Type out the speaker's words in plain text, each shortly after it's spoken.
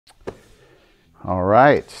All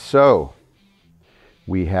right, so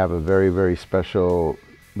we have a very, very special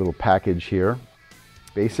little package here.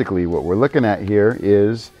 Basically, what we're looking at here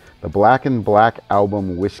is the Black and Black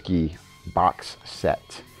Album Whiskey box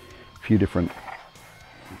set. A few different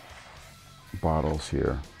bottles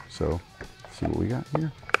here. So, let's see what we got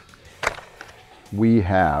here. We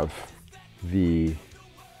have the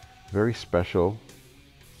very special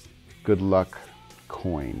Good Luck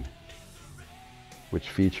coin, which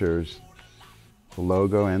features the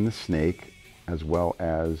logo and the snake, as well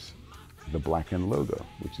as the Blackened logo,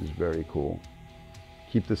 which is very cool.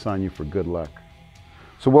 Keep this on you for good luck.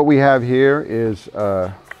 So what we have here is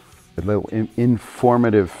a little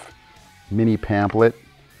informative mini pamphlet.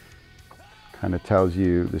 Kind of tells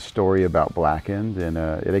you the story about Blackened, and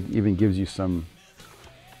it even gives you some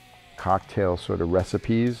cocktail sort of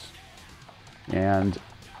recipes. And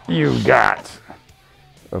you've got,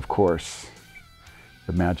 of course,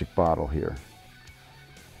 the magic bottle here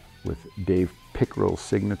with Dave Pickerell's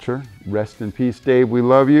signature. Rest in peace, Dave, we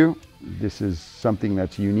love you. This is something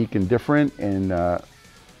that's unique and different, and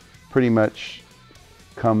pretty much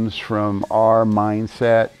comes from our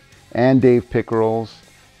mindset and Dave Pickerell's.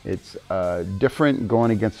 It's different,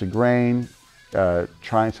 going against the grain,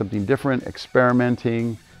 trying something different,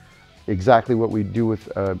 experimenting, exactly what we do with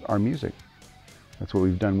our music. That's what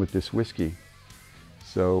we've done with this whiskey.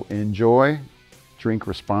 So enjoy, drink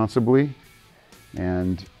responsibly,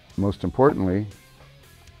 and most importantly,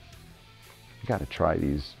 you gotta try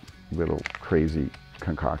these little crazy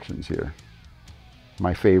concoctions here.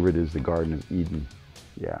 My favorite is the Garden of Eden.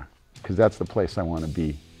 Yeah, because that's the place I want to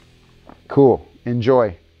be. Cool,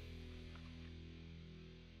 enjoy.